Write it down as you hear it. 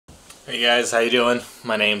Hey guys, how you doing?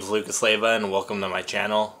 My name's Lucas Leiva and welcome to my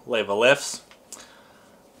channel, LeivaLifts.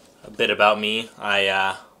 A bit about me.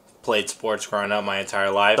 I played sports growing up my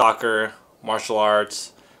entire life. Soccer, martial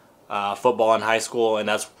arts, football in high school, and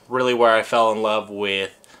that's really where I fell in love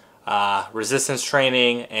with resistance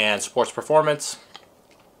training and sports performance.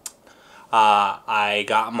 I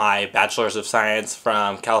got my Bachelor's of Science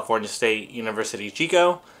from California State University,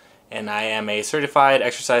 Chico, and I am a certified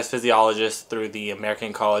exercise physiologist through the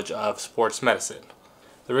American College of Sports Medicine.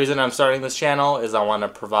 The reason I'm starting this channel is I want to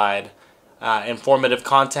provide informative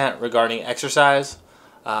content regarding exercise.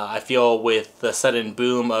 I feel with the sudden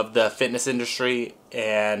boom of the fitness industry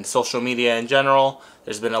and social media in general,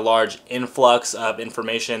 there's been a large influx of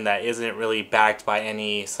information that isn't really backed by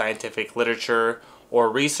any scientific literature or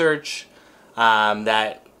research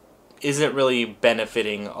that isn't really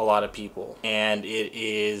benefiting a lot of people, and it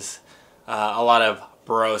is a lot of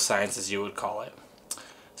bro science, as you would call it.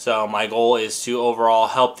 So my goal is to overall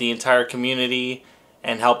help the entire community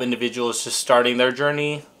and help individuals just starting their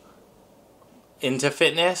journey into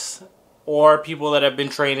fitness, or people that have been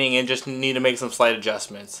training and just need to make some slight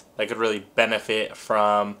adjustments that could really benefit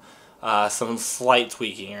from some slight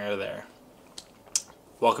tweaking here or there.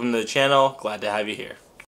 Welcome to the channel. Glad to have you here.